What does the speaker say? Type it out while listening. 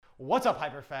What's up,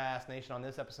 Hyperfast Nation? On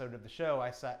this episode of the show, I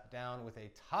sat down with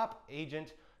a top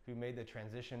agent who made the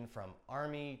transition from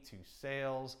Army to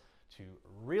sales to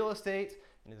real estate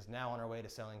and is now on her way to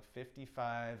selling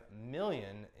 $55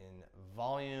 million in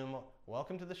volume.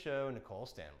 Welcome to the show, Nicole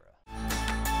Stambra.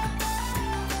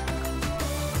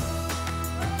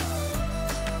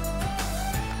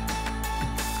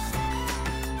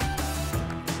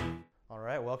 All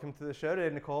right, welcome to the show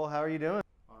today, Nicole. How are you doing?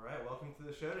 Welcome to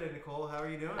the show today, Nicole. How are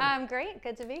you doing? I'm great.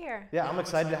 Good to be here. Yeah, I'm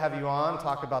excited to have you on,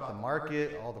 talk about the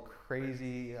market, all the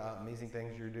crazy, amazing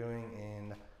things you're doing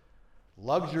in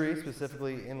luxury,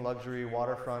 specifically in luxury,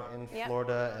 waterfront in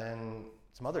Florida, and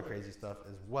some other crazy stuff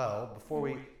as well. Before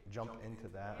we jump into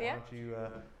that, why don't you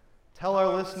tell our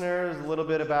listeners a little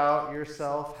bit about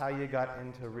yourself, how you got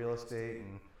into real estate,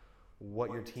 and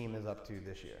what your team is up to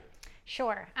this year.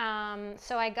 Sure.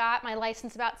 So I got my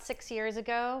license about 6 years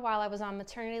ago while I was on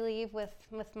maternity leave with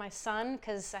my son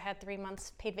because I had 3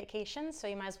 months paid vacation, so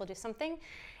you might as well do something.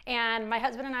 And my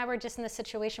husband and I were just in this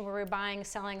situation where we were buying,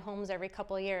 selling homes every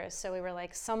couple of years. So we were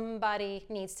like, somebody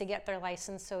needs to get their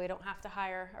license so we don't have to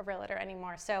hire a realtor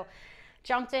anymore. So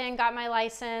jumped in, got my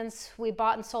license. We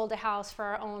bought and sold a house for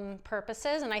our own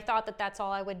purposes, and I thought that that's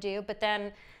all I would do. But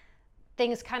then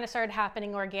things kind of started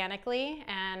happening organically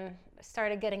and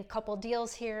started getting a couple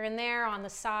deals here and there on the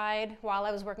side while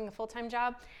I was working a full-time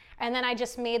job. And then I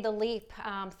just made the leap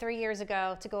 3 years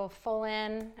ago to go full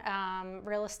in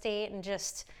real estate and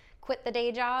just quit the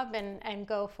day job and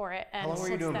go for it. And how long were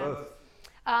you doing both?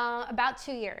 About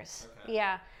 2 years,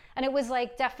 yeah. And it was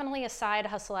like definitely a side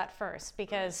hustle at first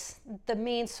because the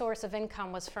main source of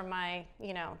income was from my,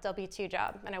 W-2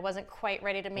 job, and I wasn't quite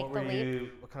ready to make the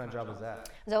leap. What kind of job was that?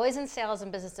 I was always in sales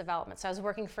and business development. So I was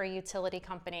working for a utility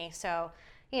company. So,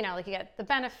 like you get the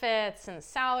benefits and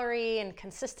salary and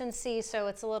consistency. So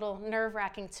it's a little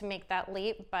nerve-wracking to make that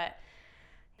leap, but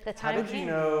the time How did you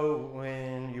know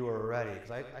when you were ready?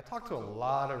 Because I talked to a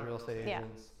lot of real estate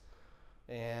agents,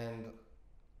 and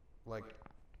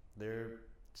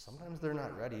sometimes they're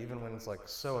not ready, even when it's like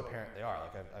so apparent they are.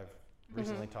 Like I've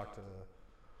recently talked to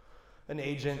an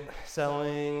agent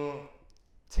selling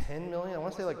 10 million. I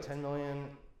want to say like 10 million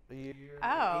a year.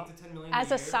 Oh, 8 to 10 million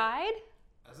as a a side?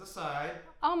 As a side.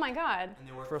 Oh my God. And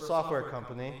they work for a software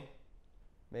company,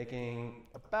 making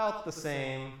about the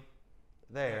same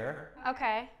there.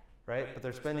 Okay. Right, but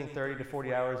they're spending 30 to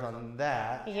 40 hours on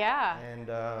that. Yeah. And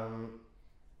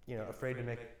afraid to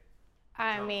make.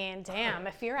 I mean, damn,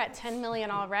 if you're at 10 million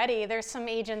already, there's some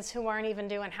agents who aren't even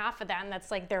doing half of that, and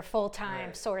that's like their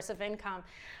full-time source of income.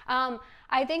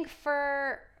 I think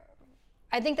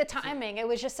the timing, it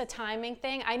was just a timing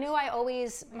thing. I knew How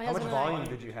much volume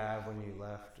did you have when you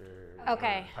left or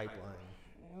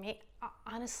pipeline?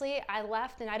 Honestly, I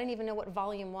left and I didn't even know what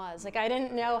volume was. Like I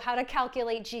didn't know how to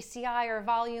calculate GCI or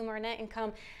volume or net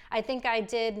income. I think I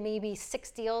did maybe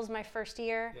 6 deals my first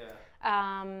year.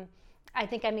 Yeah. I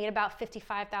think I made about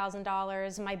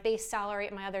 $55,000. My base salary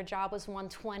at my other job was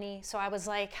 $120,000. So I was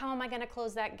like, how am I going to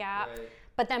close that gap? Right.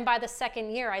 But then by the second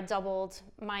year, I doubled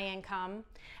my income.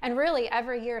 And really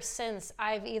every year since,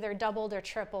 I've either doubled or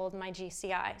tripled my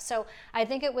GCI. So I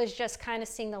think it was just kind of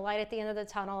seeing the light at the end of the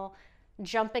tunnel,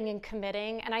 jumping and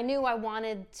committing. And I knew I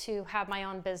wanted to have my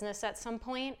own business at some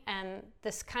point. And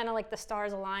this kind of like the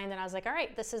stars aligned. And I was like, all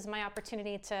right, this is my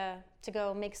opportunity to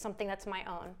go make something that's my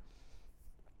own.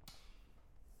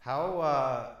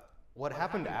 What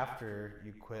happened after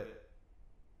you quit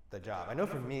the job? I know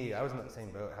for me, I was in that same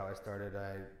boat. How I started,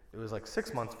 it was like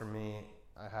 6 months for me.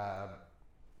 I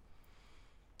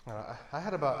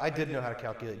did know how to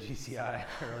calculate GCI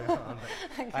early on,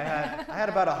 but I had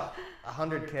about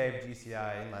 100K of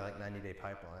GCI in my 90-day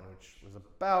pipeline, which was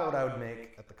about what I would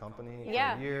make at the company for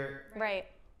a year. Right.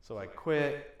 So I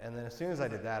quit, and then as soon as I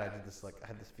did that, I did this I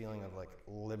had this feeling of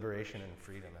liberation and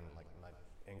freedom, and my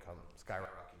income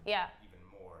skyrocketed even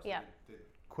more. So did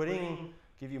quitting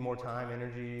give you more time,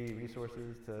 energy,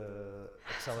 resources to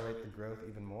accelerate the growth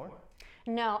even more?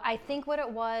 No, I think what it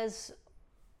was,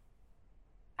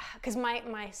 because my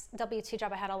W-2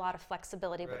 job, I had a lot of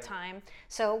flexibility with time.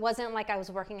 So it wasn't like I was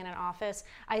working in an office.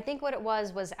 I think what it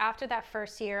was after that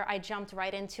first year, I jumped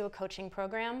right into a coaching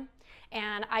program.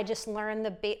 And I just learned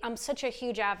I'm such a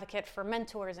huge advocate for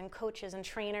mentors and coaches and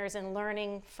trainers and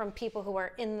learning from people who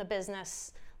are in the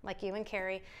business like you and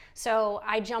Carrie. So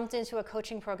I jumped into a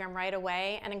coaching program right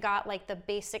away and got the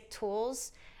basic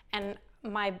tools. And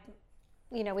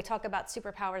we talk about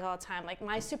superpowers all the time.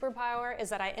 My superpower is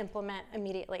that I implement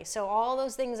immediately. So all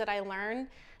those things that I learned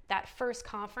that first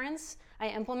conference, I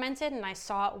implemented and I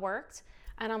saw it worked.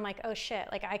 And I'm like, oh shit,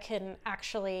 like I can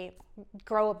actually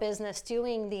grow a business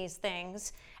doing these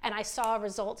things. And I saw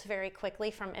results very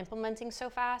quickly from implementing so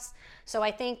fast. So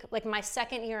I think like my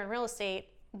second year in real estate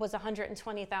was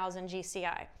 120,000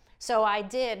 GCI. So I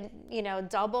did,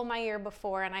 double my year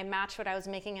before, and I matched what I was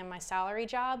making in my salary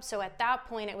job. So at that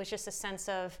point, it was just a sense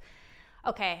of,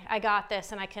 okay, I got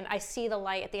this, and I see the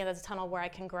light at the end of the tunnel where I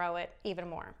can grow it even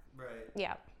more. Right.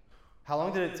 Yeah. How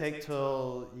long did it take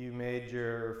till you made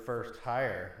your first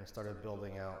hire and started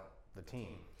building out the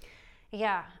team?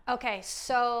 Yeah. Okay.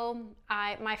 So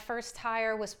my first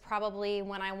hire was probably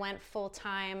when I went full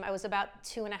time. I was about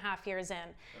 2.5 years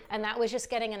in, and that was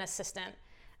just getting an assistant.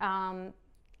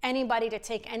 Anybody to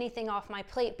take anything off my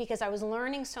plate, because I was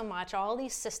learning so much, all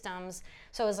these systems.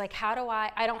 So I was like,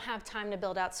 I don't have time to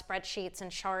build out spreadsheets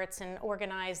and charts and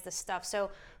organize this stuff. So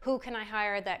who can I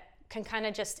hire that can kind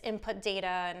of just input data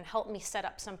and help me set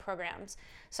up some programs?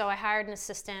 So I hired an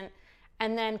assistant,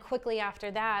 and then quickly after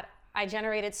that, I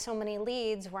generated so many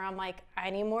leads where I'm like,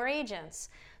 I need more agents.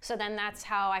 So then that's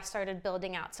how I started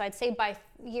building out. So I'd say by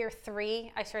year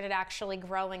 3, I started actually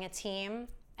growing a team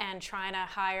and trying to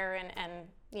hire and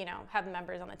have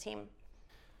members on the team.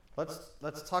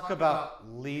 Let's talk about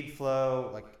lead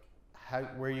flow, like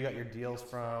where you got your deals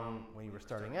from when you were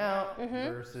starting out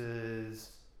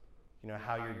versus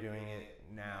how you're doing it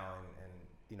now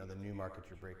and the new market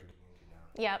you're breaking into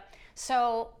now. Yep.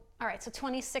 So all right, so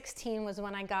 2016 was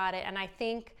when I got it, and I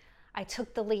think I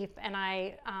took the leap, and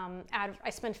I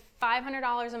spent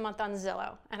 $500 a month on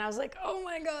Zillow, and I was like, oh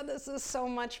my God, this is so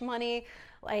much money,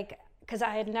 like, because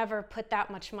I had never put that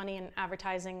much money in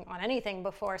advertising on anything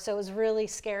before, so it was really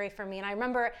scary for me. And I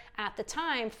remember at the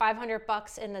time,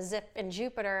 $500 in the Zip in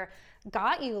Jupiter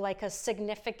got you like a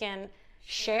significant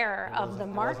share of the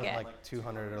market. It wasn't like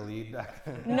 200 a lead back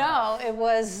then. No, it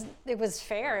was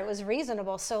fair, it was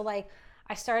reasonable. So like,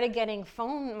 I started getting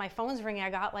my phone's ringing. I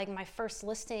got like my first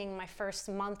listing, my first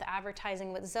month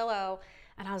advertising with Zillow.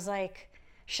 And I was like,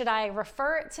 should I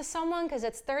refer it to someone? Because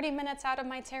it's 30 minutes out of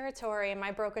my territory. And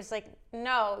my broker's like,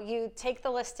 no, you take the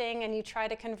listing and you try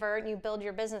to convert and you build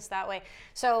your business that way.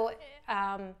 So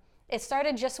it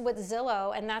started just with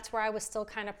Zillow, and that's where I was still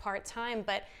kind of part-time.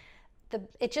 But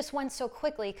it just went so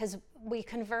quickly because we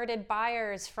converted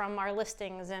buyers from our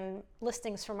listings and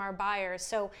listings from our buyers.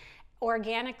 So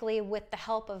organically, with the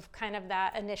help of kind of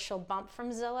that initial bump from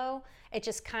Zillow, it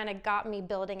just kind of got me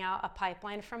building out a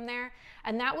pipeline from there.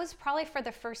 And that was probably for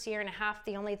the first year and a half,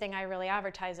 the only thing I really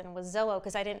advertised in was Zillow,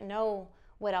 because I didn't know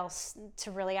what else to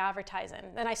really advertise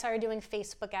in. Then I started doing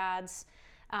Facebook ads,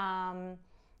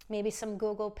 maybe some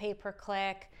Google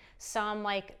pay-per-click, some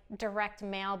like direct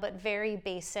mail, but very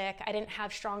basic. I didn't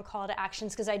have strong call to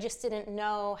actions because I just didn't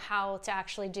know how to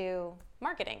actually do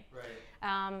marketing. Right.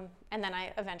 And then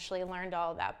I eventually learned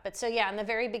all of that. But so yeah, in the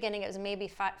very beginning, it was maybe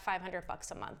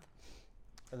 $500 a month.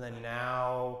 And then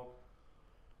now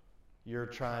you're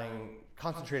trying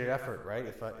concentrated effort, right?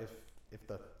 If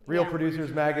the Real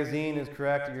Producers Magazine is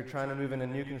correct, you're trying to move into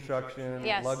new construction,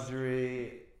 yes.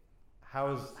 luxury. How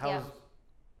is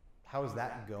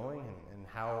that going, and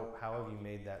how have you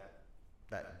made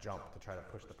that jump to try to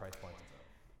push the price points?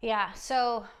 Yeah,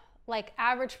 so like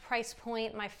average price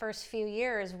point my first few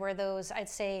years were those, I'd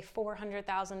say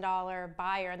 $400,000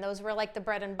 buyer, and those were like the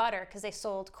bread and butter because they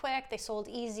sold quick, they sold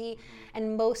easy,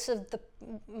 and most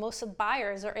of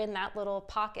buyers are in that little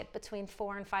pocket between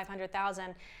 $400,000 and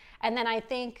 $500,000. And then I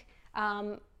think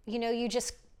you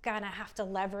just kind of have to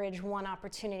leverage one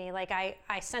opportunity. Like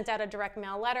I sent out a direct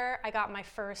mail letter. I got my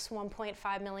first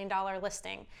 $1.5 million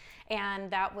listing, and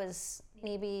that was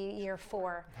maybe year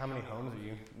 4. How many homes are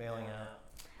you mailing out?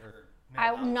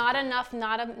 Not enough,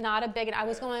 not a big. I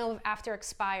was going after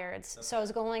expireds, okay. So I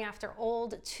was going after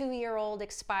old 2-year-old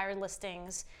expired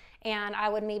listings, and I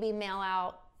would maybe mail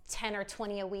out 10 or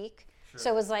 20 a week. Sure.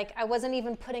 So it was like I wasn't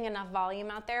even putting enough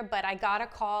volume out there, but I got a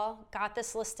call, got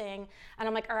this listing, and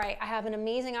I'm like, all right, I have an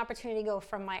amazing opportunity to go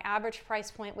from my average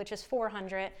price point, which is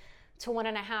 $400, to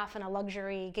 1.5 in a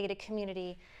luxury gated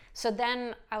community. So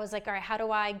then I was like, all right, how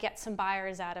do I get some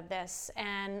buyers out of this?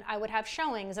 And I would have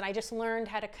showings, and I just learned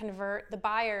how to convert the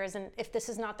buyers. And if this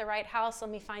is not the right house, let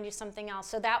me find you something else.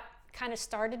 So that kind of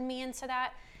started me into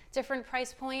that different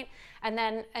price point. And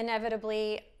then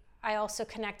inevitably, I also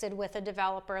connected with a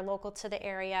developer local to the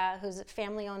area who's a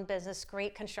family-owned business,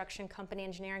 great construction company,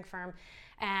 engineering firm,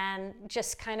 and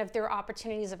just kind of through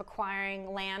opportunities of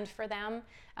acquiring land for them,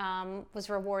 was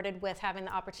rewarded with having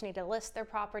the opportunity to list their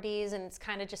properties, and it's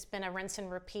kind of just been a rinse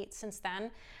and repeat since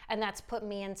then, and that's put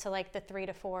me into like the $3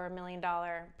 to $4 million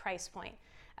price point.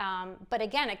 But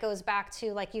again, it goes back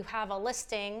to like you have a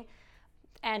listing,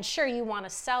 And sure, you want to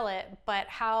sell it, but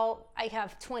how I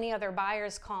have 20 other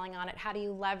buyers calling on it, how do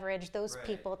you leverage those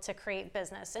people to create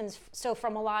business? And so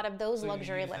from a lot of those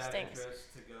luxury listings. That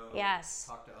interest to go yes.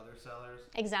 talk to other sellers?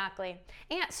 Exactly.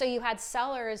 And so you had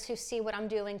sellers who see what I'm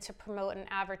doing to promote and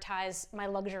advertise my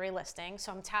luxury listing.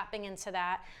 So I'm tapping into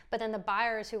that. But then the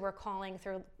buyers who were calling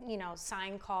through,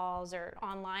 sign calls or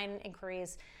online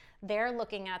inquiries, they're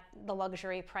looking at the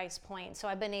luxury price point. So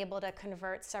I've been able to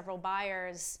convert several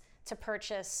buyers to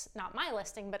purchase not my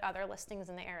listing, but other listings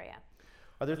in the area.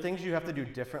 Are there things you have to do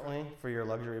differently for your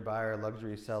luxury buyer,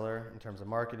 luxury seller in terms of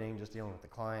marketing, just dealing with the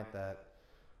client that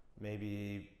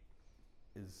maybe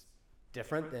is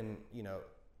different than,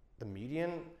 the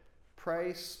median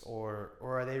price, or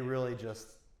are they really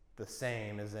just the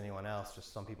same as anyone else?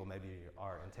 Just some people maybe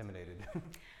are intimidated.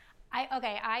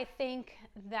 I think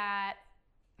that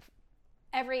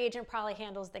every agent probably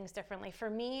handles things differently. For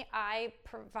me, I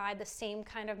provide the same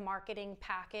kind of marketing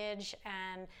package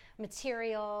and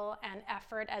material and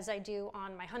effort as I do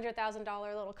on my $100,000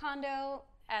 little condo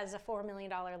as a $4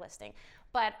 million listing.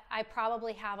 But I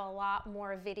probably have a lot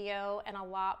more video and a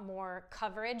lot more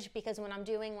coverage, because when I'm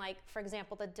doing, like, for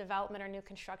example, the development or new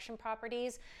construction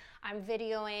properties, I'm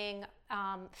videoing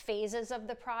phases of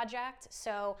the project.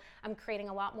 So I'm creating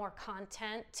a lot more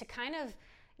content to kind of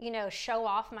show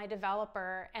off my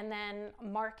developer and then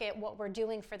market what we're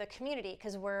doing for the community,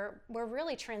 because we're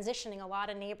really transitioning a lot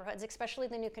of neighborhoods, especially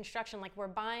the new construction. Like, we're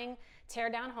buying tear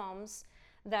down homes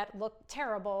that look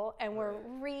terrible, and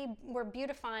we're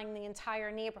beautifying the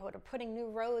entire neighborhood. We're putting new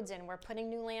roads in, we're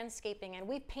putting new landscaping in.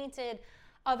 We've painted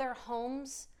other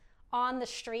homes on the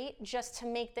street just to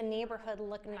make the neighborhood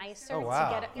look nicer. Oh, wow.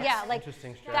 To get it. Yeah, like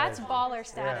that's baller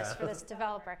status Yeah. for this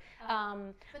developer.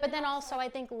 But then also, I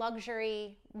think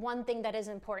luxury, one thing that is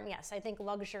important, yes, I think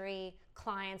luxury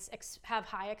clients have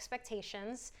high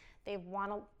expectations. They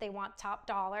want top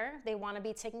dollar. They want to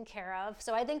be taken care of.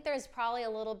 So I think there's probably a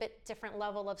little bit different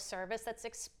level of service that's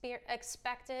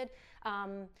expected.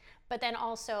 But then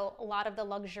also, a lot of the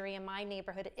luxury in my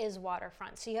neighborhood is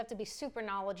waterfront. So you have to be super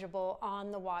knowledgeable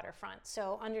on the waterfront.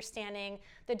 So understanding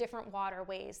the different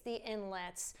waterways, the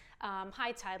inlets,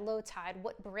 high tide, low tide,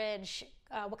 what bridge,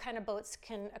 what kind of boats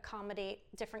can accommodate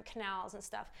different canals and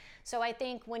stuff. So I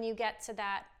think when you get to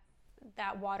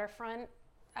that waterfront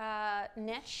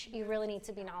niche, you really need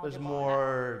to be knowledgeable.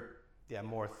 There's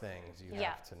more things you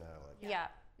have to know. Yeah.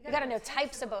 You gotta know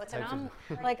types of boats, and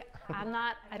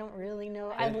I don't really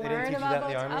know. They didn't teach you that in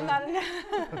the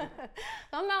Army?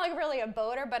 I'm not like really a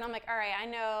boater, but I'm like, all right, I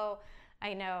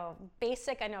know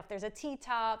basic. I know if there's a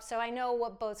T-top, so I know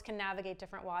what boats can navigate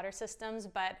different water systems.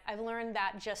 But I've learned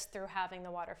that just through having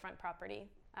the waterfront property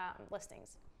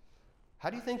listings. How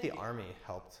do you think the Army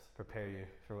helped prepare you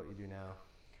for what you do now?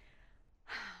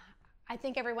 I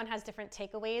think everyone has different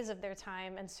takeaways of their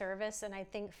time and service, and I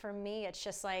think for me, it's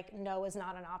just like no is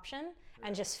not an option,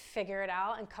 and just figure it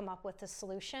out and come up with the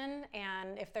solution.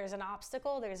 And if there's an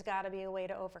obstacle, there's got to be a way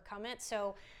to overcome it.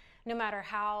 So no matter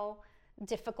how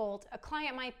difficult a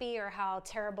client might be or how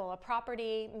terrible a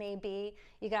property may be,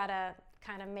 you got to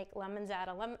kind of make lemonade out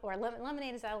of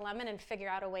lemon and figure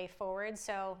out a way forward.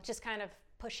 So just kind of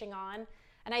pushing on.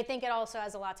 And I think it also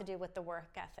has a lot to do with the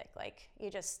work ethic. Like, you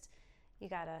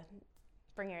got to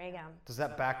bring your A game. Does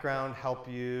that background help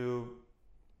you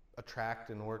attract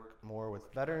and work more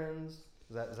with veterans?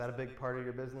 Is that a big part of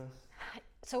your business?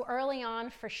 So early on,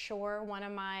 for sure, one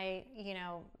of my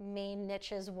main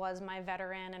niches was my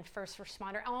veteran and first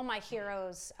responder, all my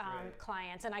heroes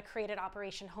clients. And I created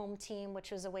Operation Home Team,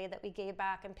 which was a way that we gave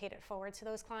back and paid it forward to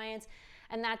those clients.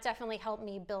 And that definitely helped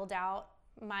me build out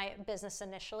my business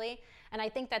initially. And I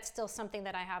think that's still something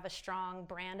that I have a strong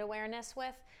brand awareness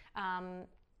with.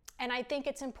 And I think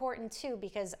it's important too,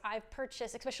 because I've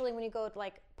purchased, especially when you go to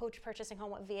like purchasing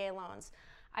home with VA loans,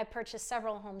 I purchased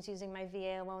several homes using my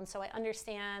VA loan, so I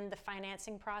understand the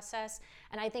financing process.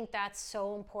 And I think that's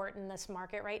so important in this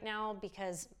market right now,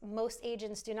 because most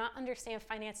agents do not understand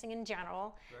financing in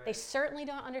general. Right. They certainly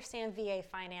don't understand VA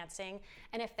financing.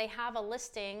 And if they have a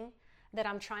listing that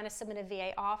I'm trying to submit a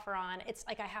VA offer on, it's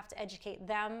like I have to educate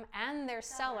them and their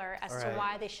seller as to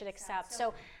why they should accept.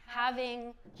 So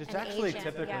having it's actually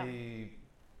typically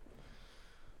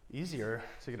easier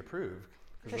to get approved.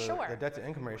 For sure. The debt to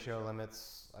income ratio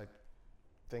limits, I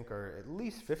think, are at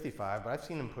least 55, but I've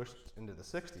seen them pushed into the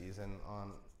 60s, and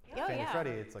on Fannie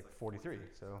Freddie, it's like 43.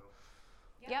 So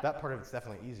that part of it's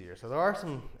definitely easier. So there are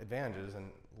some advantages, and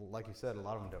like you said, a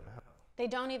lot of them don't know. They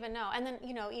don't even know. And then,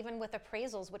 even with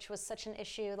appraisals, which was such an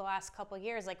issue the last couple of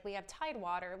years, like we have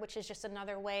Tidewater, which is just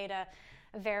another way to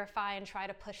verify and try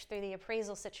to push through the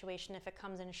appraisal situation if it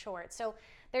comes in short. So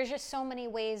there's just so many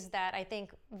ways that I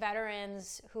think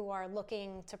veterans who are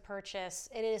looking to purchase,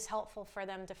 it is helpful for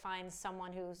them to find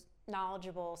someone who's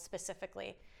knowledgeable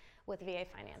specifically with VA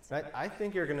financing. I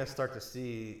think you're going to start to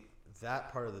see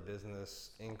that part of the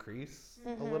business increase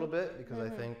a little bit, because I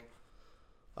think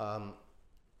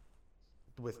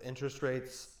with interest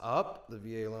rates up, the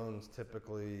VA loans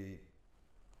typically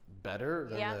better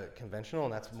than the conventional,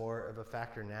 and that's more of a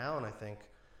factor now. And I think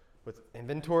with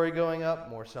inventory going up,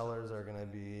 more sellers are going to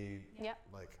be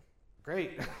like,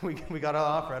 great, we got an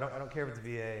offer. I don't care if it's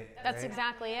VA. That's right?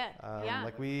 exactly it.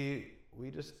 Like we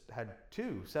just had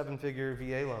 2 7-figure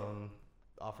VA loan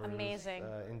offers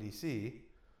in DC,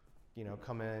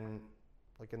 come in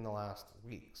like in the last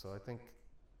week. So I think,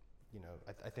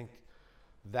 I think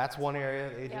that's one area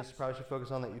that agents probably should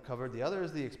focus on that you covered. The other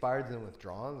is the expireds and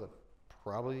withdrawals. That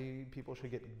probably people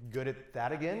should get good at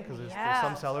that again, because there's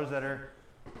some sellers that are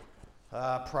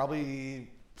probably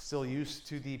still used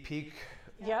to the peak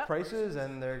prices,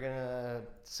 and they're gonna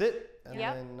sit, and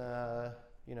then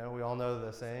we all know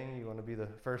the saying: you want to be the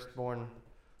firstborn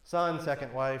son,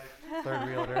 second wife, third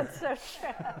realtor. That's so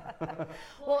true.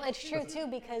 Well, it's true too,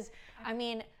 because I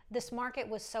mean, this market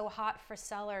was so hot for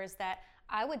sellers that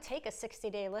I would take a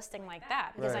 60-day listing like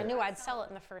that, because I knew I'd sell it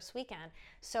in the first weekend.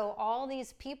 So all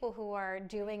these people who are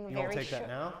doing you won't take that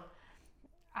now?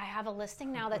 I have a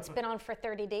listing now that's been on for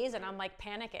 30 days and I'm like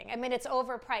panicking. I mean, it's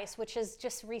overpriced, which is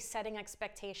just resetting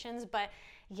expectations. But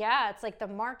yeah, it's like the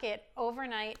market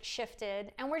overnight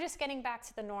shifted, and we're just getting back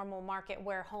to the normal market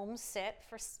where homes sit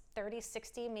for 30,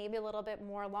 60, maybe a little bit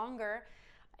more longer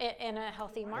in a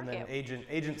healthy market. And then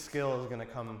agent skill is going to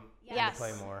come into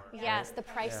play more. Yes, right? The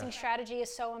pricing strategy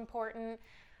is so important.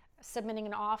 Submitting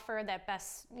an offer that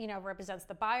best, represents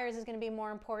the buyers is going to be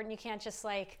more important. You can't just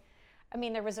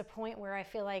there was a point where I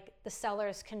feel like the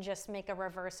sellers can just make a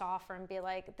reverse offer and be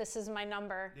like, this is my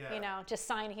number, just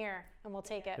sign here and we'll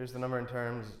take it. Here's the number and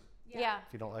terms. Yeah.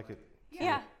 If you don't like it.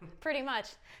 Yeah, pretty much.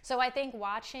 So I think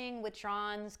watching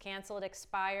withdrawns, canceled,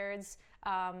 expireds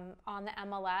on the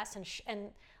MLS and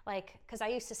because I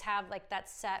used to have that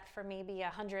set for maybe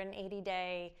 180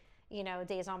 day,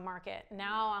 days on market.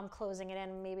 Now I'm closing it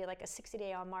in maybe like a 60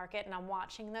 day on market, and I'm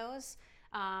watching those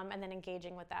and then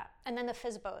engaging with that. And then the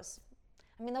FSBOs.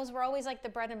 I mean, those were always like the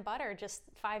bread and butter just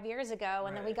 5 years ago,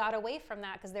 and then we got away from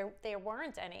that because there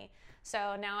weren't any.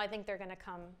 So now I think they're going to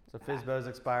come. So FSBOs,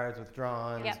 expireds,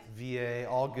 withdrawns, VA,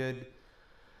 all good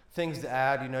things to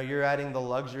add. You're adding the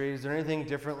luxury. Is there anything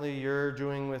differently you're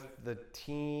doing with the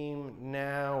team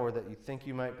now, or that you think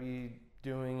you might be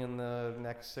doing in the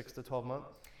next 6 to 12 months?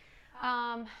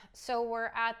 So we're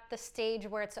at the stage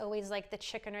where it's always like the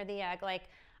chicken or the egg.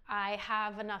 I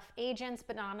have enough agents,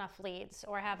 but not enough leads,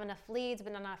 or I have enough leads,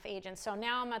 but not enough agents. So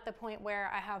now I'm at the point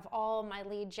where I have all my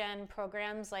lead gen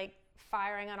programs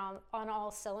firing on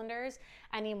all cylinders.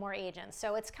 I need more agents.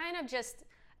 So it's kind of just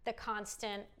the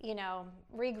constant,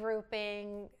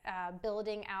 regrouping,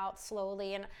 building out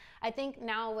slowly. And I think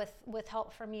now with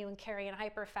help from you and Carrie and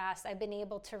Hyperfast, I've been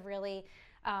able to really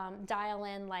dial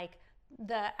in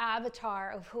the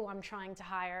avatar of who I'm trying to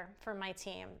hire for my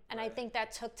team. And I think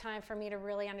that took time for me to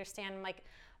really understand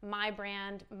my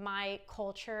brand, my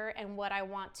culture, and what I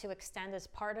want to extend as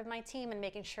part of my team, and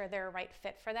making sure they're a right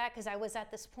fit for that. Because I was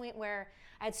at this point where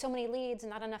I had so many leads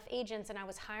and not enough agents, and I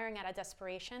was hiring out of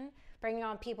desperation, bringing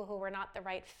on people who were not the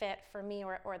right fit for me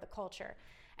or the culture.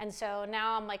 And so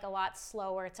now I'm a lot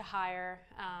slower to hire.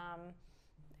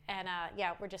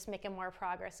 We're just making more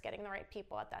progress getting the right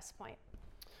people at this point.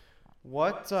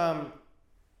 What do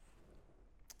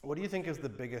you think is the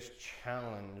biggest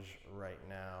challenge right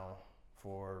now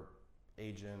for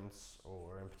agents,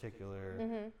 or in particular,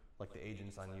 the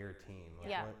agents on your team?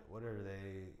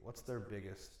 What's their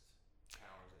biggest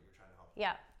challenge that you're trying to help?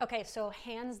 Yeah. Okay. So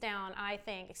hands down, I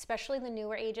think, especially the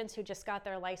newer agents who just got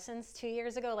their license 2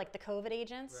 years ago, like the COVID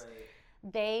agents,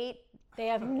 they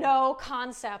have no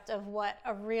concept of what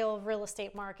a real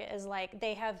estate market is like.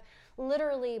 They have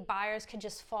literally, buyers could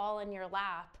just fall in your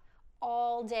lap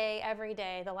all day, every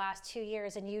day, the last 2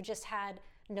 years, and you just had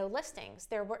no listings.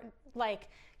 There were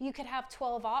you could have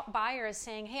 12 buyers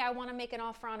saying, hey, I want to make an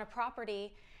offer on a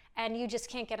property, and you just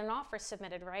can't get an offer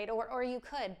submitted, right? Or you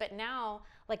could, but now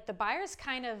the buyers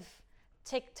kind of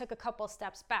took a couple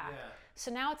steps back.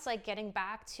 So now it's getting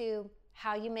back to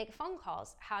how you make phone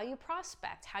calls, how you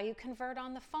prospect, how you convert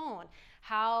on the phone,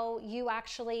 how you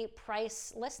actually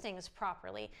price listings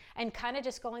properly, and kind of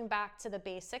just going back to the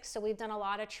basics. So we've done a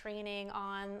lot of training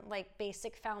on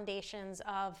basic foundations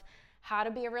of how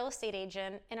to be a real estate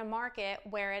agent in a market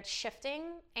where it's shifting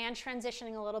and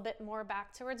transitioning a little bit more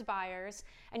back towards buyers,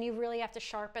 and you really have to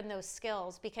sharpen those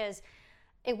skills because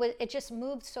it just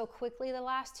moved so quickly the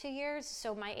last 2 years.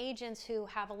 So my agents who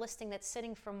have a listing that's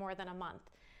sitting for more than a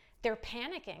month, they're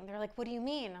panicking. They're like, what do you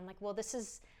mean? I'm like, well, this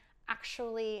is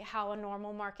actually how a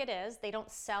normal market is. They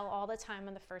don't sell all the time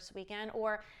in the first weekend.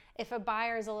 Or if a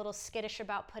buyer is a little skittish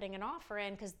about putting an offer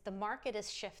in because the market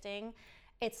is shifting,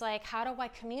 it's like, how do I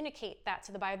communicate that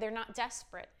to the buyer? They're not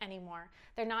desperate anymore.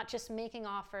 They're not just making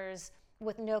offers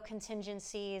with no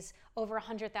contingencies over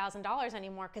 $100,000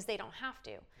 anymore because they don't have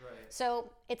to. Right.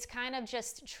 So it's kind of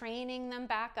just training them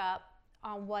back up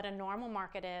on what a normal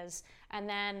market is, and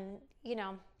then, you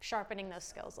know, sharpening those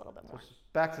skills a little bit more.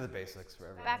 Back to the basics for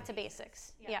everyone. Back to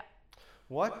basics. Yeah.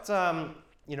 What,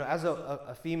 you know, as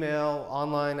a female,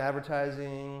 online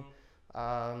advertising.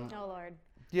 Oh Lord.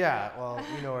 Yeah, well,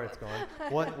 you know where it's going.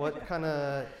 What kind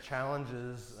of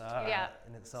challenges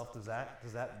in itself does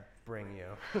that bring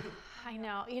you? I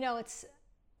know. You know,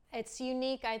 it's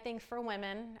unique, I think, for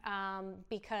women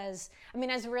because, I mean,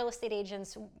 as real estate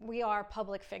agents, we are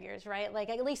public figures, right? Like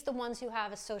at least the ones who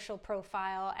have a social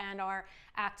profile and are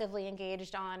actively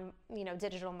engaged on, you know,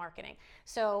 digital marketing.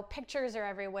 So pictures are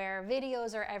everywhere,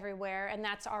 videos are everywhere, and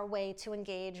that's our way to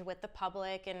engage with the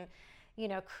public and, you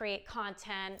know, create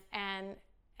content and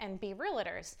be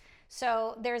realtors.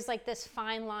 So there's like this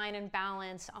fine line and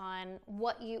balance on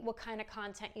what kind of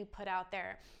content you put out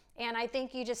there. And I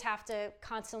think you just have to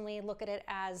constantly look at it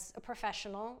as a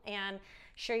professional, and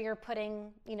sure, you're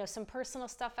putting, you know, some personal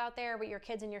stuff out there with your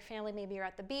kids and your family. Maybe you're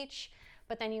at the beach,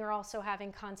 but then you're also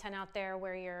having content out there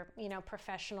where you're, you know,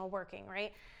 professional working,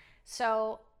 right?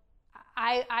 So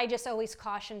I just always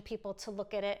caution people to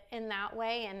look at it in that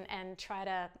way and try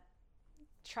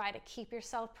to keep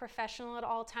yourself professional at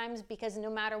all times, because no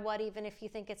matter what, even if you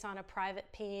think it's on a private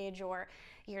page or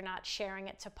you're not sharing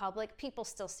it to public, people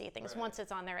still see things. Right. Once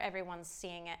it's on there, everyone's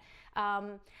seeing it.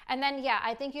 And then, yeah,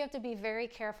 I think you have to be very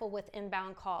careful with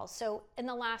inbound calls. So in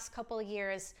the last couple of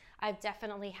years, I've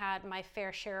definitely had my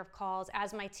fair share of calls,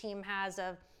 as my team has,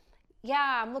 of,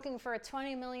 yeah, I'm looking for a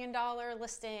 $20 million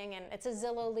listing and it's a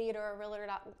Zillow lead or a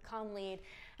Realtor.com lead.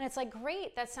 And it's like,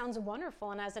 great, that sounds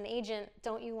wonderful. And as an agent,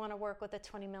 don't you want to work with a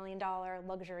 $20 million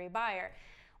luxury buyer?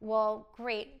 Well,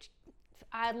 great.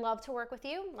 I'd love to work with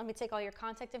you. Let me take all your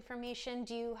contact information.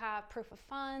 Do you have proof of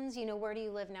funds? You know, where do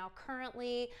you live now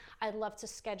currently? I'd love to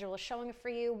schedule a showing for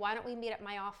you. Why don't we meet at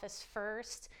my office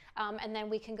first? And then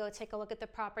we can go take a look at the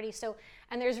property. So,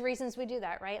 and there's reasons we do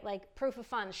that, right? Like proof of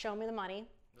funds, show me the money.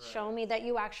 Right. Show me that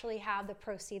you actually have the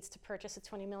proceeds to purchase a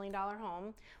 $20 million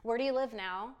home. Where do you live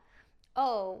now?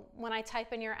 Oh, when I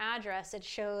type in your address, it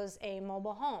shows a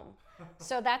mobile home.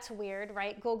 So that's weird,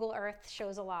 right? Google Earth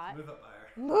shows a lot. Move up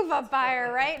buyer. Move up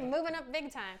buyer, right? Moving up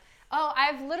big time. Oh,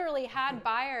 I've literally had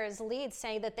buyers leads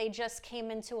say that they just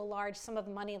came into a large sum of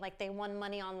money, like they won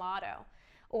money on Lotto,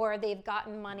 or they've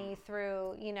gotten money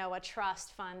through, you know, a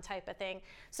trust fund type of thing.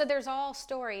 So there's all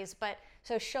stories, but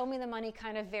so show me the money,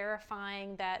 kind of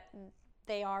verifying that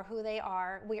they are who they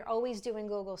are. We're always doing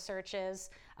Google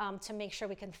searches to make sure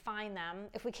we can find them.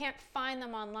 If we can't find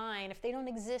them online, if they don't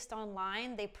exist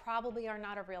online, they probably are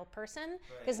not a real person.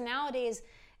 Because nowadays,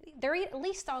 they're at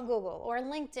least on Google or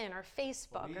LinkedIn or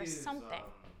Facebook or something.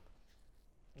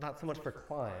 Not so much for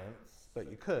clients,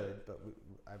 but you could. But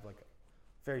I have like a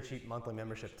very cheap monthly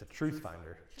membership to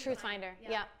Truthfinder. Truthfinder,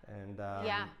 yeah. And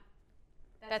yeah,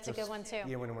 that's a good one too.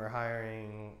 Yeah, when we're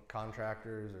hiring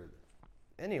contractors or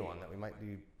anyone that we might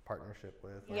do partnership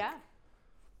with. Like, yeah.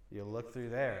 You look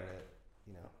through there and it,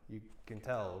 you know, you can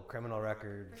tell criminal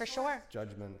records, for sure,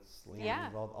 judgments, liens, yeah,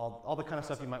 all the kind of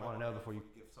stuff you might want to know before you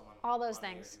give someone all those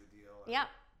things. Yeah.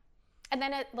 And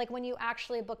then like when you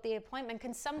actually book the appointment,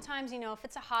 because sometimes, you know, if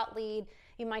it's a hot lead,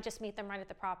 you might just meet them right at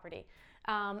the property.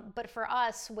 But for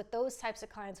us, with those types of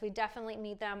clients, we definitely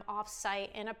meet them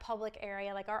off-site in a public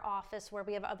area, like our office, where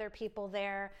we have other people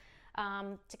there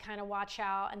to kind of watch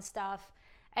out and stuff.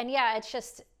 And yeah, it's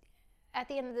just, at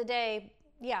the end of the day,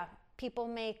 yeah, people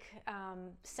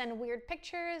send weird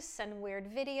pictures, send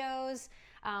weird videos.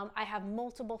 I have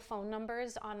multiple phone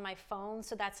numbers on my phone,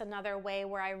 so that's another way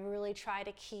where I really try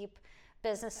to keep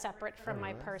business separate from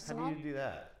my personal. How do you do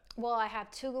that? Well, I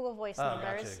have 2 Google Voice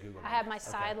numbers. Gotcha, Google I have my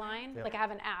sideline, like I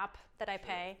have an app that I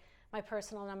pay, my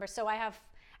personal number. So I have,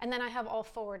 and then I have all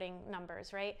forwarding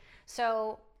numbers, right?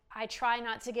 So I try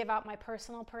not to give out my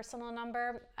personal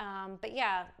number, but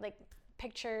yeah, like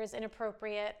pictures,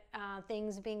 inappropriate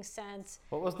things being sent.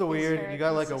 What was the weird, you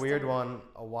got like a weird one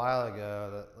a while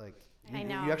ago that like I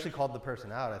know. You actually called the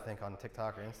person out, I think, on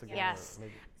TikTok or Instagram. Yes. Or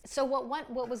maybe. So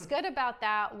what was good about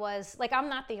that was, like, I'm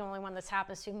not the only one this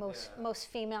happens to. Most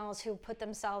females who put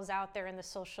themselves out there in the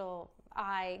social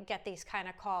eye get these kind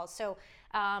of calls. So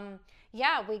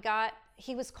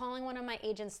he was calling one of my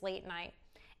agents late night,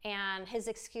 and his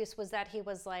excuse was that he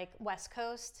was like West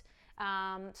Coast.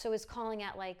 So he was calling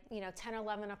at 10 or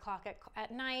 11 o'clock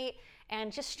at night,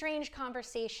 and just strange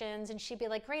conversations. And she'd be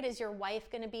like, great, is your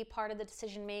wife going to be part of the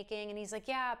decision making? And he's like,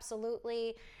 yeah,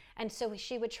 absolutely. And so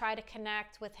she would try to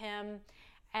connect with him.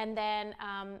 And then,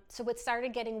 so it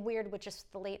started getting weird with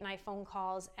just the late night phone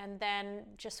calls. And then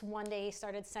just one day he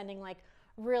started sending like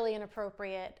really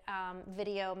inappropriate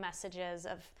video messages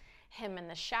of him in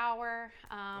the shower.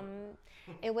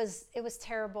 It was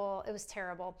terrible. It was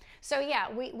terrible. So yeah,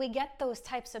 we get those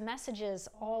types of messages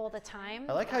all the time.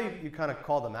 I like how you kind of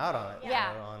call them out on it.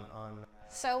 Yeah. On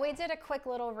So we did a quick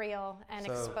little reel and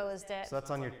exposed it. So that's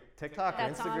on your TikTok or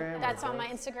Instagram? That's on my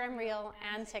Instagram reel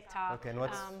and TikTok. Okay, and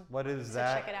what is so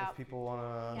that check it out. if people want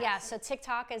to... Yeah, so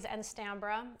TikTok is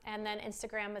Nstanbra, and then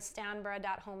Instagram is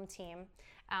stanbra.hometeam.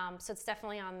 So it's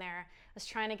definitely on there. I was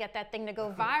trying to get that thing to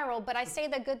go viral, but I say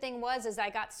the good thing is I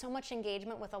got so much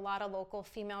engagement with a lot of local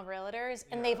female realtors,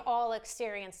 and they've all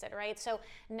experienced it, right? So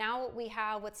now what we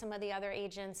have with some of the other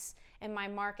agents in my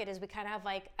market is we kind of have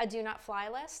like a do not fly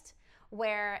list,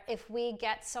 where if we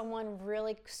get someone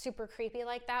really super creepy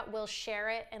like that, we'll share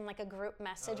it in like a group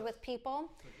message with people.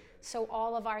 So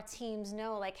all of our teams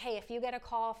know, like, hey, if you get a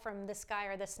call from this guy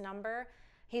or this number,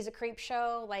 he's a creep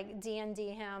show, like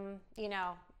DND him,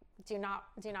 do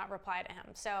not reply to him.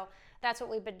 So that's what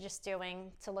we've been just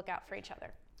doing to look out for each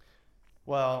other.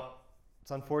 Well,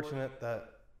 it's unfortunate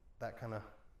that kind of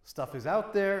stuff is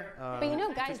out there.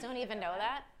 But guys don't even know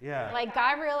that. Yeah. Like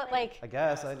I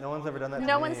guess no one's ever done that to me.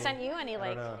 No one sent you any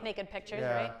naked pictures,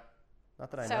 right?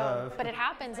 Not that I know of. But it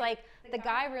happens. Like the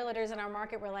guy realtors in our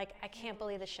market were like, I can't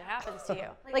believe this shit happens to you.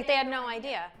 Like they had no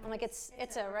idea. I'm like, it's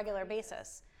a regular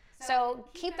basis. So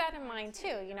keep that in mind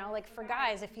too. Like for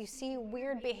guys, if you see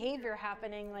weird behavior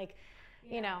happening, like,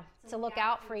 to look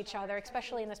out for each other,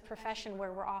 especially in this profession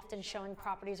where we're often showing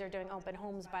properties or doing open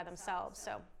homes by themselves.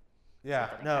 So.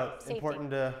 Yeah, no, safety. Important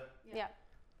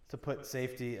to put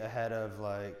safety ahead of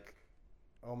like,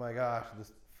 oh my gosh,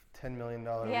 this $10 million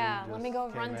Yeah, let me go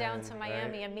run down to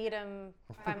Miami and meet him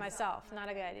by myself. Not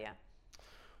a good idea.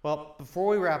 Well, before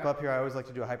we wrap up here, I always like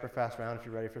to do a hyper fast round if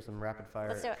you're ready for some rapid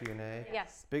fire Q&A.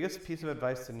 Yes. Biggest piece of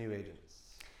advice to new agents?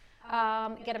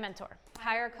 Get a mentor.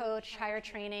 Hire a coach, hire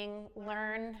training,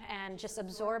 learn, and just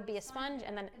absorb, be a sponge,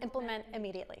 and then implement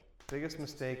immediately. Biggest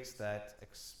mistakes that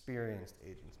experienced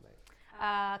agents make?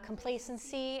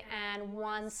 Complacency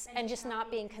and just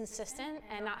not being consistent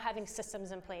and not having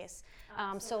systems in place.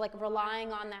 So like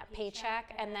relying on that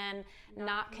paycheck and then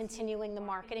not continuing the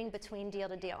marketing between deal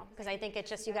to deal. Because I think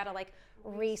you got to like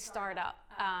restart up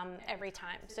every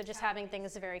time. So just having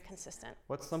things very consistent.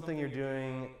 What's something you're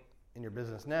doing in your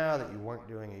business now that you weren't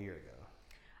doing a year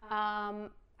ago?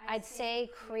 I'd say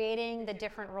creating the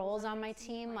different roles on my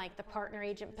team, like the partner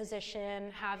agent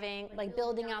position,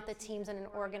 building out the teams in an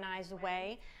organized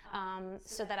way,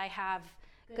 so that I have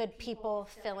good people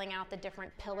filling out the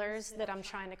different pillars that I'm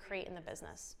trying to create in the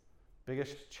business.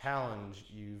 Biggest challenge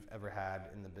you've ever had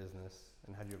in the business,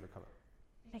 and how did you overcome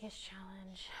it? Biggest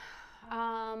challenge?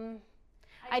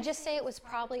 I just say it was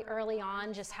probably early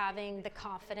on, just having the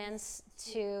confidence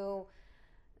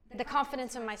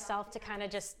in myself to kind of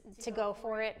just to go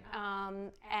for it.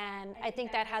 And I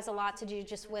think that has a lot to do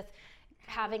just with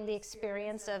having the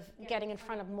experience of getting in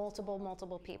front of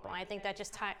multiple people. I think that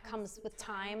just comes with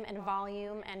time and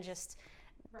volume and just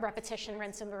repetition,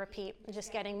 rinse and repeat,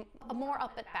 just getting more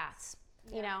up at bats,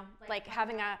 like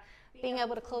being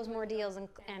able to close more deals and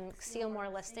seal more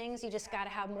listings. You just got to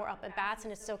have more up at bats,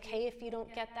 and it's okay if you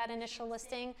don't get that initial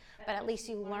listing, but at least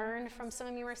you learn from some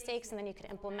of your mistakes and then you can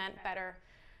implement better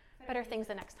things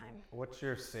the next time. What's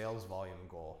your sales volume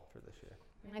goal for this year?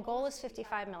 My goal is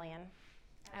 55 million.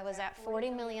 I was at 40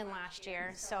 million last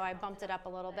year, so I bumped it up a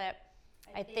little bit.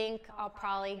 I think I'll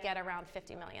probably get around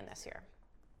 50 million this year.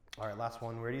 All right, last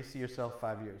one. Where do you see yourself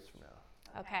 5 years from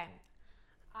now? Okay.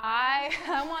 I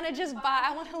want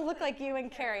to look like you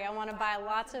and Carrie. I want to buy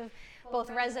lots of both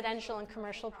residential and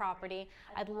commercial property.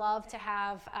 I'd love to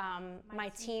have my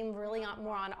team really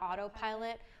more on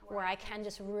autopilot, where I can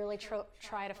just really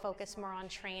try to focus more on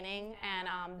training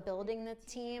and building the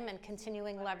team and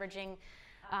continuing leveraging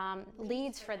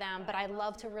leads for them. But I'd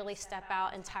love to really step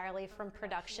out entirely from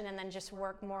production and then just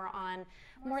work more on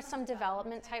some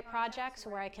development type projects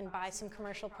where I can buy some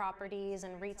commercial properties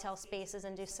and retail spaces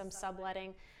and do some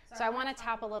subletting. So I want to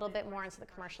tap a little bit more into the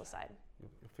commercial side.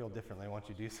 You'll feel differently once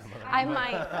you do some of them. I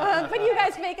might, but you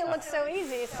guys make it look so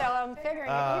easy, so I'm figuring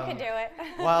if you could do it.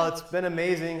 Well, it's been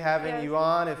amazing having you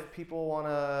on. If people want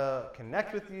to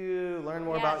connect with you, learn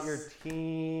more about your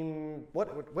team,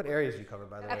 what areas do you cover,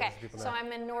 by the way? Okay, so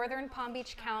I'm in northern Palm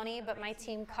Beach County, but my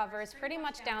team covers pretty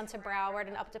much down to Broward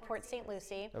and up to Port St.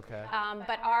 Lucie. Okay.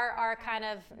 But our kind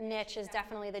of niche is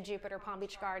definitely the Jupiter Palm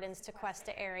Beach Gardens to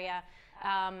Cuesta area.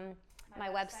 My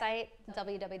website,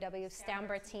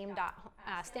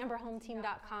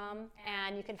 www.stamberhometeam.com,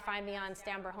 and you can find me on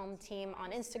Stamber Home Team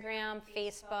on Instagram,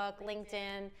 Facebook,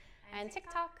 LinkedIn, and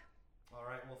TikTok. All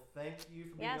right, well, thank you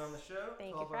for being on the show.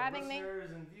 Thank you for having me.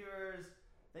 Listeners and viewers,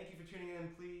 thank you for tuning in.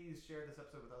 Please share this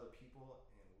episode with other people, and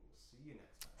we'll see you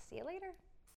next time. See you later.